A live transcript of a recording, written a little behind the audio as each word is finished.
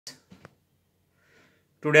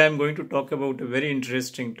Today I'm going to talk about a very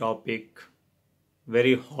interesting topic,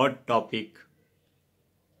 very hot topic.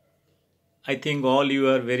 I think all you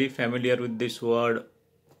are very familiar with this word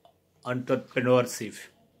entrepreneurship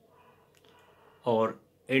or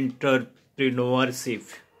entrepreneurship,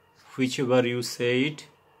 whichever you say it.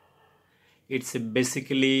 It's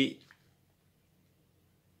basically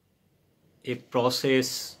a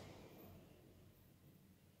process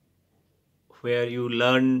where you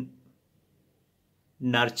learn,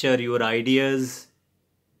 nurture your ideas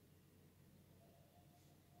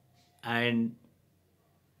and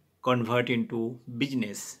convert into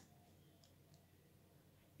business.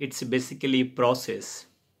 It's basically process.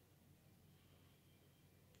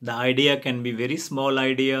 The idea can be very small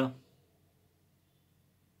idea.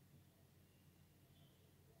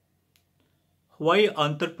 Why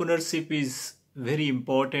entrepreneurship is very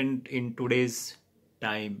important in today's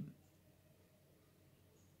time,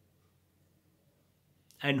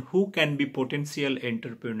 and who can be potential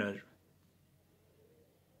entrepreneur,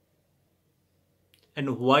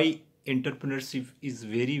 and why entrepreneurship is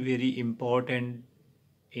very important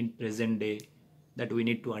in present day, that we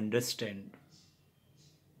need to understand.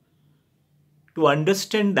 To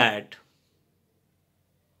understand that,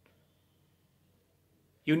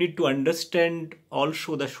 you need to understand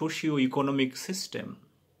also the socio-economic system.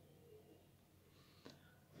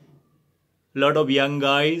 Lot of young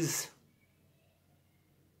guys,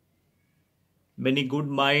 many good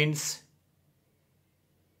minds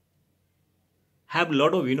have a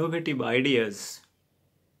lot of innovative ideas.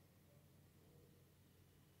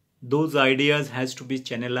 Those ideas has to be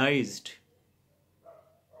channelized.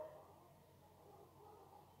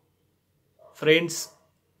 Friends,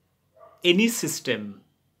 any system,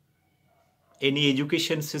 any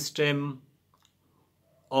education system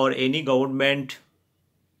or any government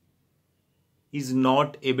is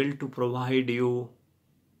not able to provide you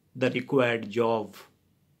the required job.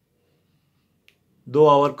 Though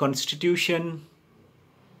our constitution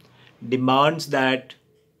demands that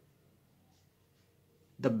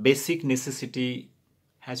the basic necessity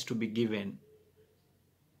has to be given,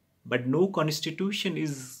 but no constitution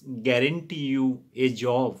is guarantee you a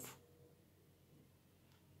job.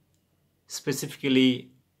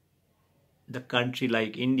 Specifically, the country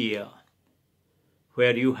like India,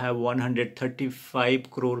 where you have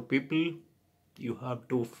 135 crore people, you have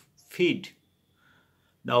to feed.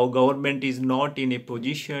 Now government is not in a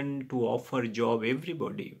position to offer job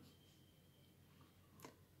everybody.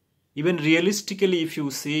 Even realistically, if you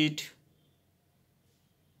see it,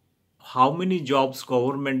 how many jobs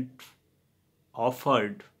government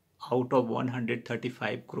offered out of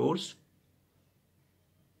 135 crores?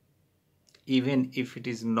 Even if it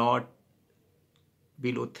is not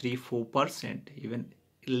below 3-4%, even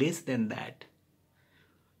less than that.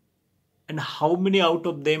 And how many out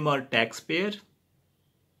of them are taxpayer?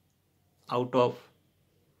 Out of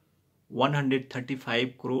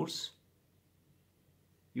 135 crores,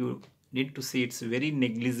 you need to see it's a very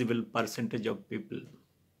negligible percentage of people.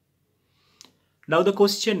 Now the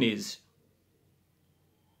question is,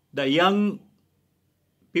 the young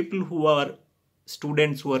people who are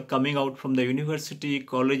students who are coming out from the university,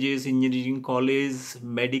 colleges, engineering college,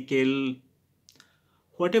 medical,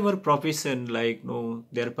 whatever profession, like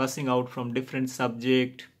they are passing out from different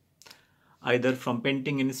subject, either from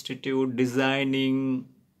painting institute, designing,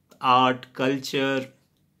 art, culture,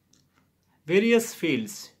 various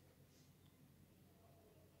fields.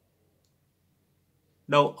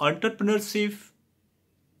 Now entrepreneurship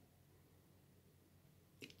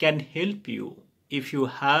can help you if you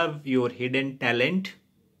have your hidden talent,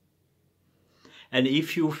 and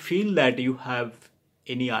if you feel that you have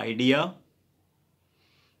any idea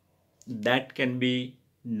that can be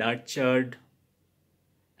nurtured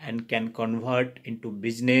and can convert into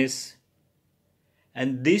business,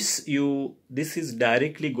 and this is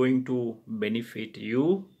directly going to benefit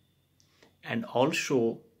you and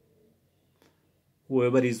also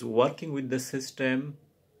whoever is working with the system,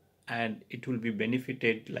 and it will be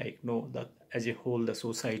benefited as a whole the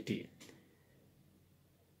society.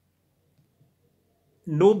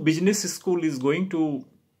 No business school is going to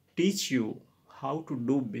teach you how to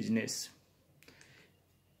do business.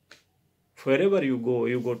 Wherever you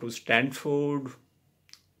go to Stanford,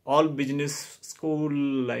 all business school,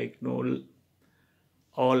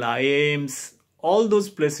 all IIMs, all those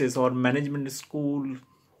places, or management school,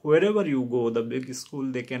 wherever you go, the big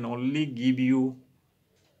school, they can only give you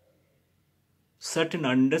certain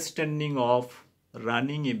understanding of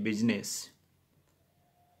running a business.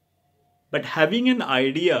 But having an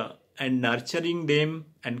idea and nurturing them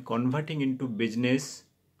and converting into business,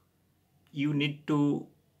 you need to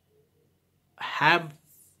have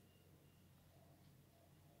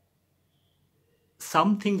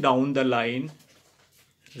something down the line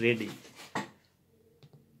ready.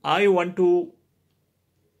 I want to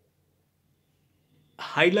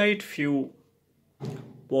highlight few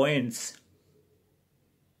points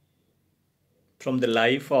from the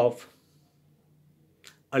life of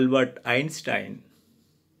Albert Einstein.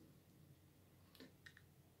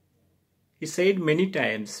 He said many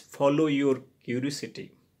times, follow your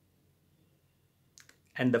curiosity,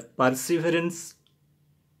 and the perseverance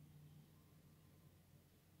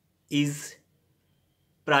is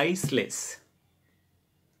priceless.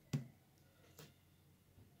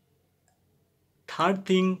 Third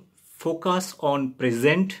thing, focus on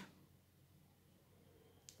present.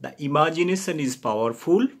 The imagination is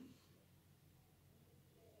powerful.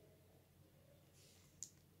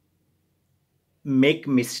 Make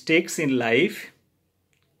mistakes in life,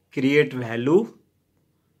 create value.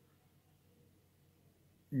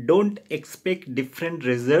 Don't expect different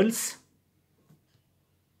results.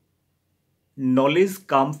 Knowledge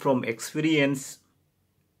comes from experience,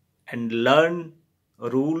 and learn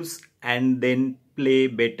rules and then play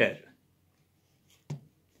better.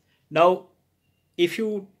 Now, if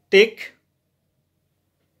you take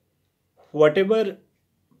whatever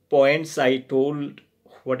points I told,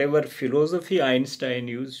 whatever philosophy Einstein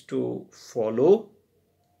used to follow,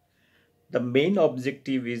 the main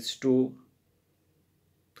objective is to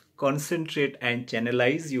concentrate and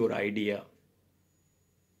channelize your idea.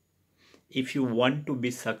 If you want to be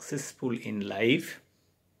successful in life,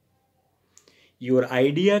 your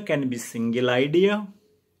idea can be single idea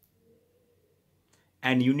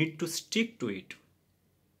and you need to stick to it.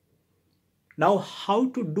 Now, how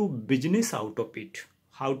to do business out of it?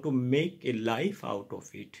 How to make a life out of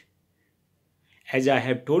it? As I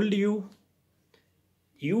have told you,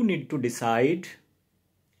 you need to decide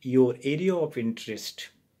your area of interest,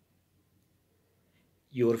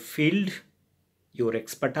 your field, your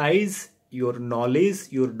expertise, your knowledge,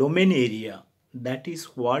 your domain area. That is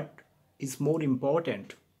what is more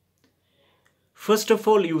important. First of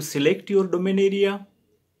all, you select your domain area.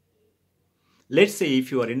 Let's say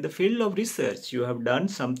if you are in the field of research, you have done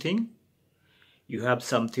something, you have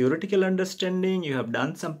some theoretical understanding, you have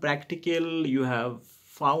done some practical, you have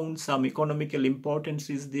found some economical importance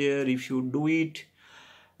is there. If you do it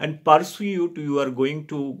and pursue it, you are going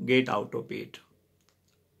to get out of it.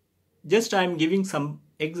 Just I am giving some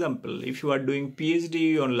example. If you are doing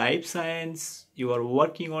PhD on life science, you are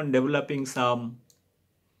working on developing some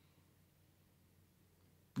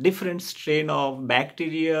different strain of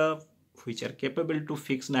bacteria which are capable to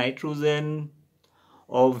fix nitrogen,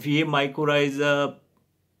 or VA mycorrhiza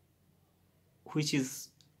which is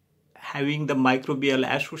having the microbial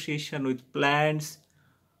association with plants.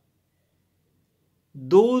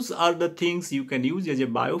 Those are the things you can use as a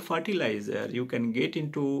biofertilizer. You can get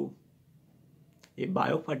into a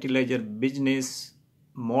biofertilizer business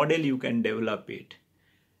model, you can develop it.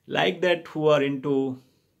 Like that, who are into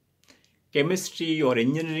chemistry or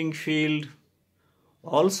engineering field,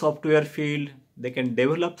 all software field, they can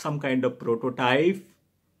develop some kind of prototype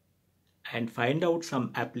and find out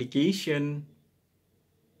some application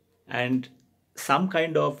and some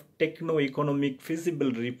kind of techno-economic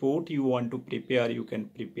feasible report you want to prepare, you can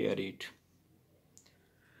prepare it.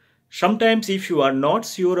 Sometimes if you are not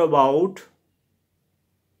sure about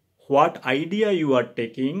what idea you are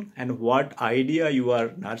taking and what idea you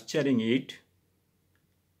are nurturing it,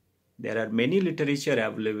 there are many literature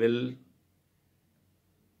available.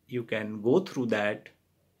 You can go through that.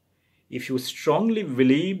 If you strongly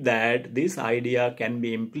believe that this idea can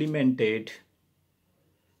be implemented,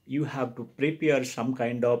 you have to prepare some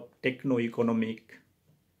kind of techno-economic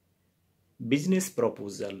business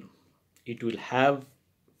proposal. It will have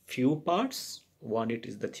few parts. One, it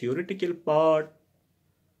is the theoretical part,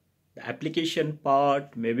 the application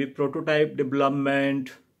part, maybe prototype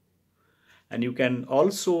development, and you can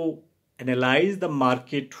also analyze the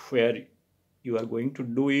market where you are going to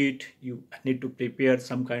do it. You need to prepare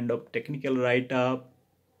some kind of technical write-up,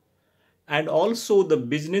 and also the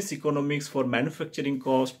business economics for manufacturing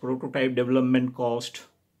cost, prototype development cost,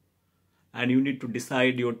 and you need to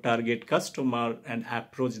decide your target customer and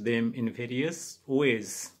approach them in various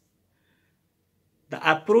ways. The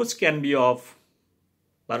approach can be of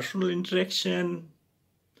personal interaction,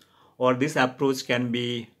 or this approach can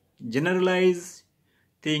be generalized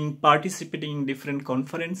thing, participating in different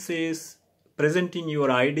conferences, presenting your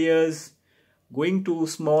ideas, going to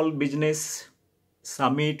small business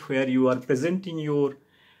summit where you are presenting your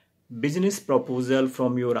business proposal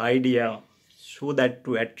from your idea, so that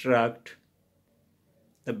to attract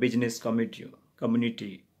the business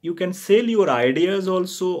community. You can sell your ideas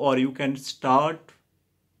also, or you can start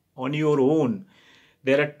on your own.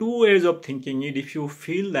 There are two ways of thinking it. If you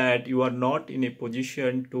feel that you are not in a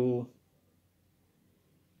position to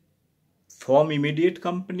form immediate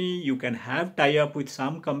company, you can have tie up with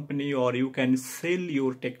some company, or you can sell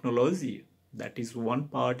your technology. That is one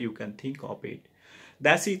part you can think of it.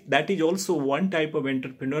 That's it. That is also one type of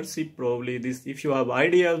entrepreneurship. Probably this, if you have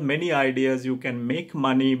ideas, many ideas, you can make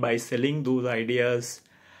money by selling those ideas,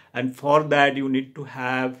 and for that you need to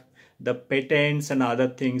have the patents and other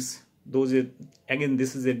things. Those are, again,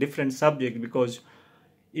 this is a different subject, because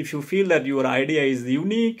if you feel that your idea is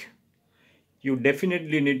unique, you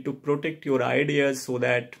definitely need to protect your ideas so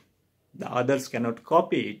that the others cannot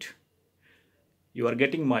copy it. You are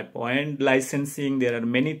getting my point. Licensing, there are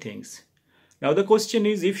many things. Now the question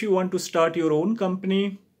is, if you want to start your own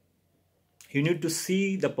company, you need to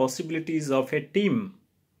see the possibilities of a team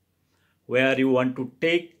where you want to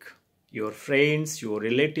take your friends, your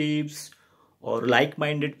relatives, or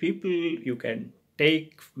like-minded people. You can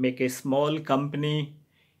make a small company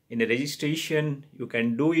in a registration. You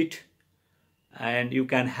can do it, and you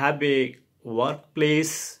can have a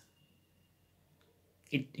workplace.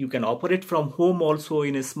 You can operate from home also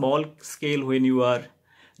in a small scale when you are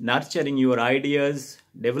nurturing your ideas,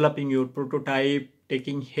 developing your prototype,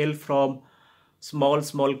 taking help from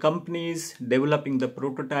small companies, developing the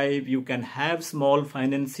prototype. You can have small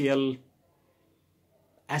financial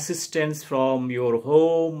assistance from your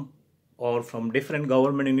home or from different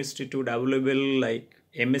government institute available like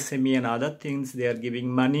MSME and other things. They are giving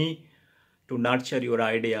money to nurture your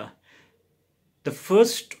idea. The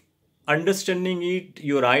first understanding it,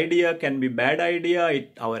 your idea can be bad idea,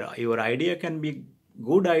 your idea can be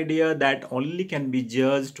good idea, that only can be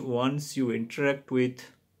judged once you interact with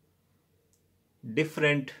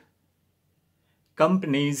different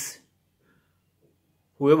companies.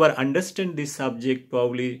 Whoever understands this subject,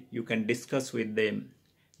 probably you can discuss with them.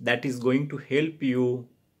 That is going to help you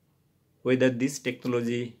whether this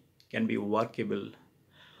technology can be workable.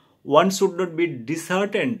 One should not be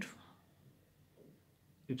disheartened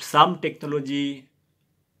if some technology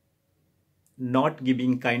not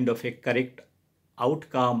giving kind of a correct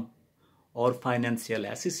outcome or financial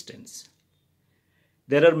assistance.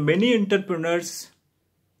 There are many entrepreneurs,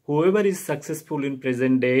 whoever is successful in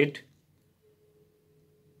present date,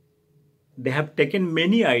 they have taken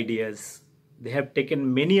many ideas.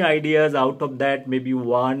 Out of that, maybe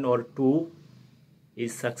one or two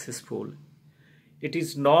is successful. It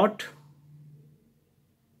is not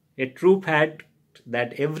a true fact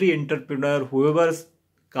that every entrepreneur, whoever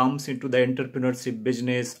comes into the entrepreneurship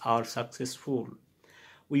business, are successful.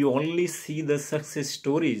 We only see the success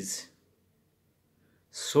stories.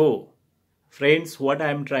 So, friends, what I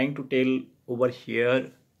am trying to tell over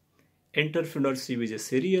here, entrepreneurship is a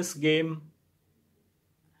serious game.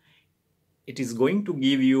 It is going to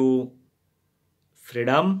give you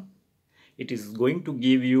freedom. It is going to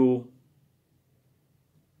give you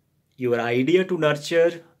your idea to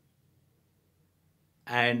nurture,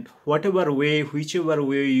 and whichever way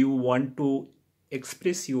you want to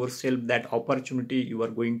express yourself, that opportunity you are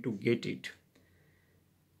going to get it.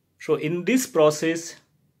 So in this process,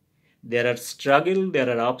 there are struggle, there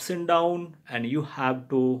are ups and downs, and you have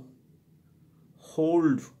to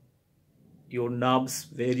hold your nerves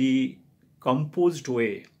very composed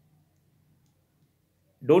way.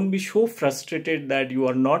 Don't be so frustrated that you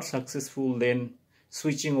are not successful, then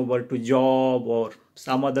switching over to job or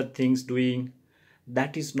some other things doing.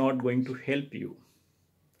 That is not going to help you.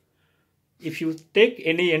 If you take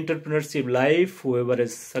any entrepreneurship life, whoever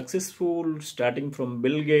is successful, starting from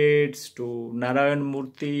Bill Gates to Narayan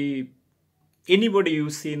Murthy, anybody you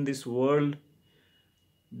see in this world,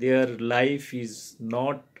 their life is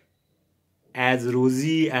not as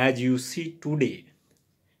rosy as you see today,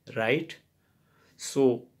 right?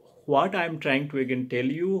 So what I'm trying to again tell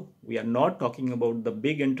you, we are not talking about the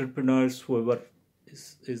big entrepreneurs, whoever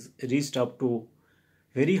is reached up to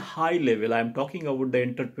very high level. I'm talking about the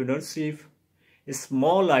entrepreneurship, a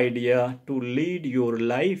small idea to lead your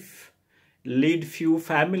life, lead few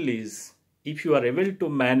families. If you are able to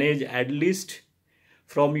manage at least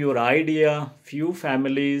from your idea few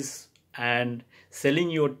families and selling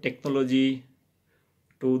your technology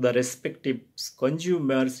to the respective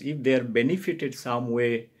consumers, if they are benefited some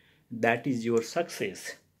way, that is your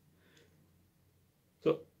success.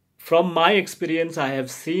 So from my experience, I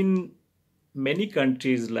have seen many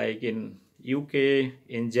countries like in UK,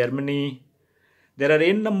 in Germany, there are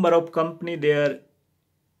a number of companies, they are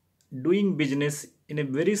doing business in a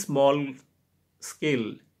very small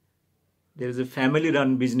scale. There is a family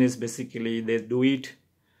run business, basically they do it,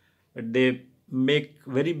 but they make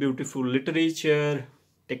very beautiful literature,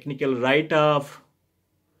 technical write-up,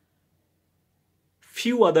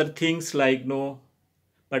 few other things like no,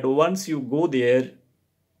 but once you go there,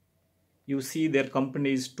 you see their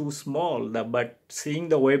company is too small. But seeing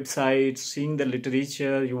the website, seeing the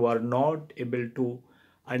literature, you are not able to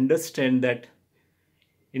understand that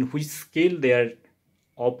in which scale they are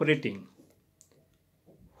operating.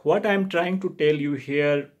 What I am trying to tell you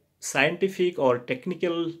here, scientific or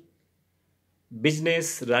technical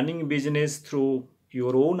business, running business through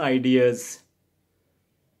your own ideas,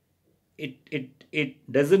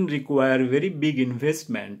 it doesn't require very big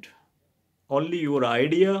investment. Only your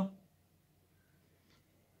idea,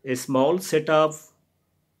 a small setup,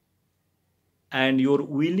 and your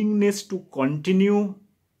willingness to continue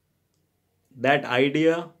that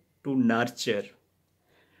idea to nurture.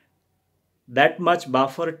 That much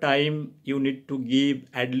buffer time you need to give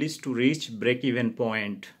at least to reach break-even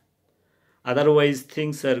point. Otherwise,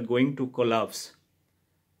 things are going to collapse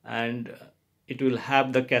and it will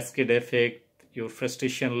have the cascade effect. Your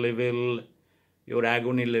frustration level, your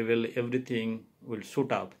agony level, everything will shoot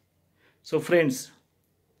up. So friends,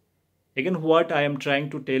 again, what I am trying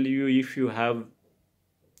to tell you, if you have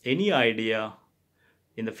any idea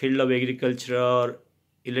in the field of agriculture,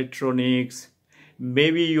 electronics,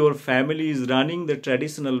 maybe your family is running the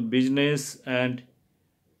traditional business and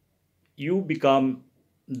you become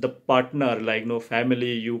the partner, like no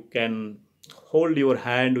family, you can hold your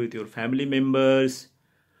hand with your family members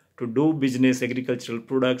to do business agricultural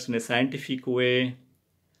products in a scientific way,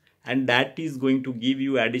 and that is going to give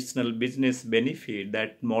you additional business benefit.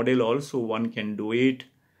 That model also one can do it.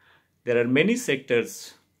 There are many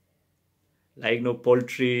sectors like no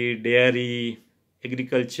poultry, dairy,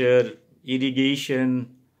 agriculture,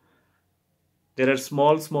 irrigation. There are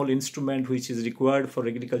small instrument which is required for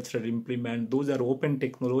agricultural implement. Those are open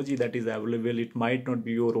technology that is available. It might not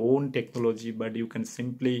be your own technology, but you can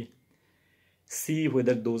simply see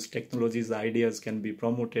whether those technologies ideas can be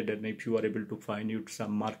promoted, and if you are able to find you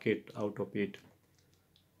some market out of it.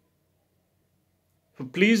 So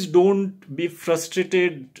please don't be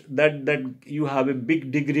frustrated that you have a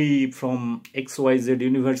big degree from XYZ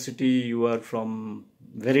university, you are from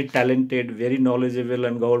very talented, very knowledgeable,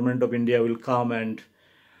 and government of India will come and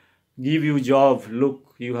give you job.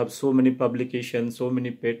 Look, you have so many publications, so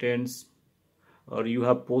many patents, or you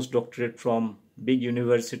have postdoctorate from big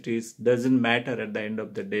universities. Doesn't matter at the end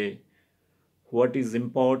of the day. What is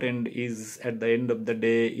important is at the end of the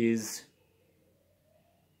day is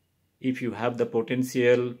if you have the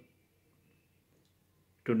potential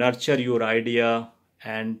to nurture your idea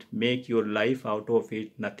and make your life out of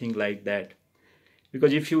it, nothing like that.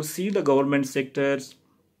 Because if you see the government sectors,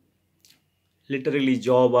 literally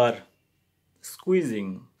job are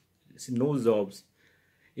squeezing, no jobs.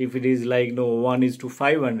 If it is like no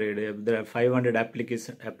 1:500, if there are 500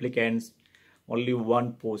 applicants, only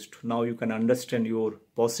one post. Now you can understand your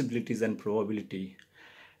possibilities and probability,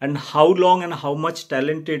 and how long and how much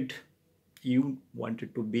talented you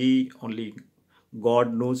wanted to be, only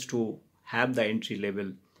God knows, to have the entry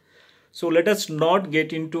level. So let us not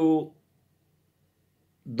get into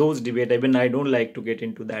those debate. Even I don't like to get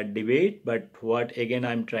into that debate, but what again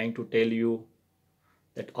I'm trying to tell you,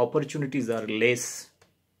 that opportunities are less,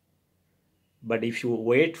 but if you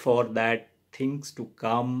wait for that things to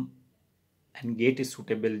come and get a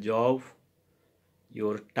suitable job,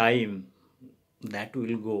 your time that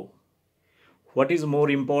will go. What is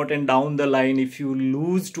more important down the line, if you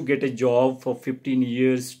lose to get a job for 15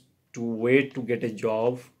 years to wait to get a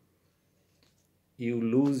job, you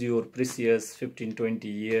lose your precious 15-20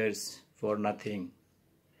 years for nothing.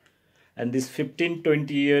 And this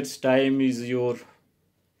 15-20 years time is your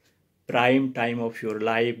prime time of your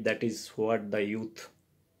life. That is what the youth,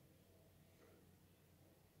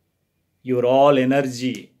 your all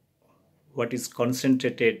energy, what is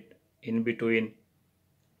concentrated in between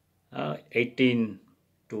 18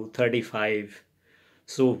 to 35.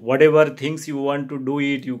 So whatever things you want to do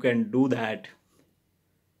it, you can do that.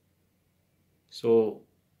 So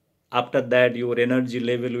after that your energy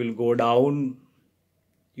level will go down.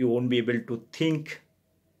 You won't be able to think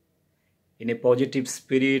in a positive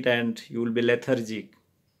spirit and you will be lethargic.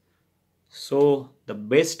 So the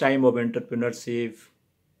best time of entrepreneurship,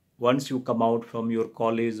 once you come out from your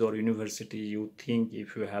college or university, you think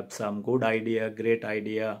if you have some good idea, great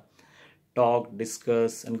idea, talk,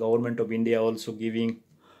 discuss, and government of India also giving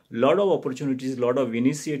lot of opportunities, lot of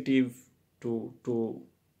initiative to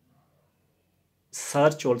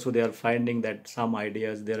search. Also they are finding that some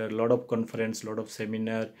ideas, there are a lot of conference, lot of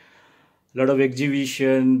seminar, lot of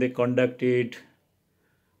exhibition they conducted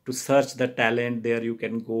to search the talent. There you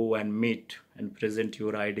can go and meet and present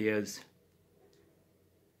your ideas.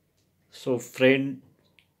 So friend,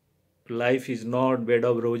 Life is not bed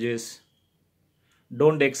of roses.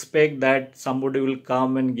 Don't expect that somebody will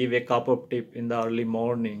come and give a cup of tea in the early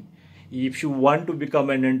morning. If you want to become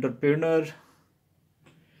an entrepreneur,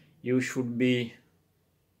 you should be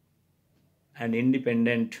an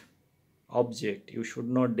independent object. You should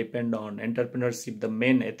not depend on entrepreneurship. The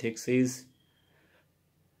main ethics is,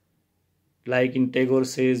 like in Tagore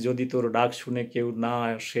says, যদি তোর ডাক শুনে কেউ না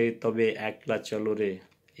আসে তবে একলা চলো রে.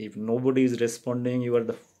 If nobody is responding, you are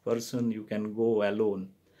the person, you can go alone.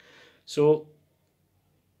 So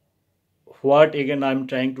what again I'm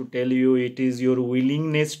trying to tell you, it is your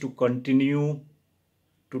willingness to continue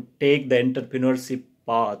to take the entrepreneurship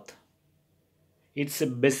path. It's a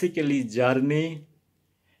basically journey,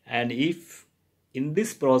 and if in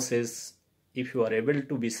this process, if you are able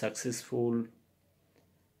to be successful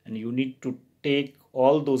and you need to take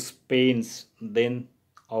all those pains, then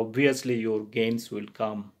obviously your gains will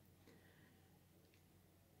come.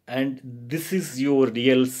 And this is your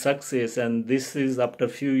real success, and this is after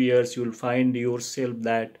few years you will find yourself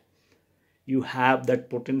that you have that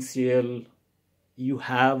potential, you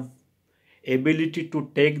have ability to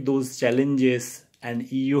take those challenges,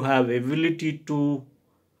 and you have ability to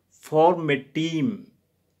form a team,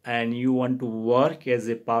 and you want to work as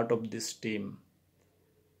a part of this team.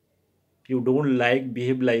 You don't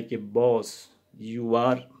behave like a boss, you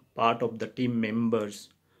are part of the team members.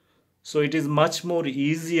 So it is much more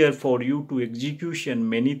easier for you to execution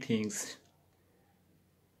many things.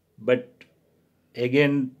 But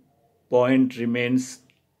again, point remains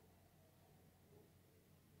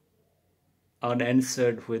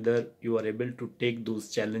unanswered whether you are able to take those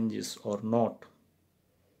challenges or not.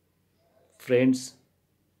 Friends,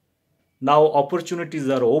 now opportunities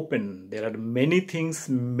are open. There are many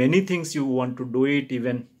things you want to do it.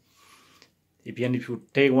 Even if you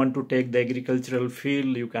want to take the agricultural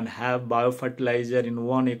field, you can have biofertilizer in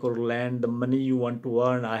 1 acre land. The money you want to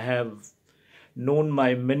earn, I have known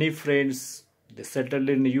my many friends, they settled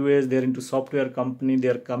in the US, they're into software company,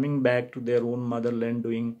 they're coming back to their own motherland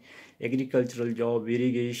doing agricultural job,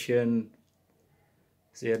 irrigation.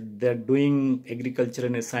 They're doing agriculture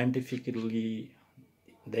in a scientifically.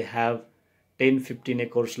 They have 10-15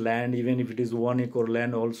 acres land. Even if it is 1 acre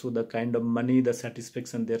land, also the kind of money, the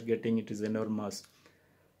satisfaction they're getting, it is enormous.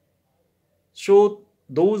 So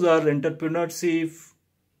those are entrepreneurship.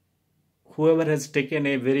 Whoever has taken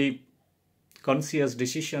a very conscious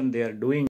decision, they are doing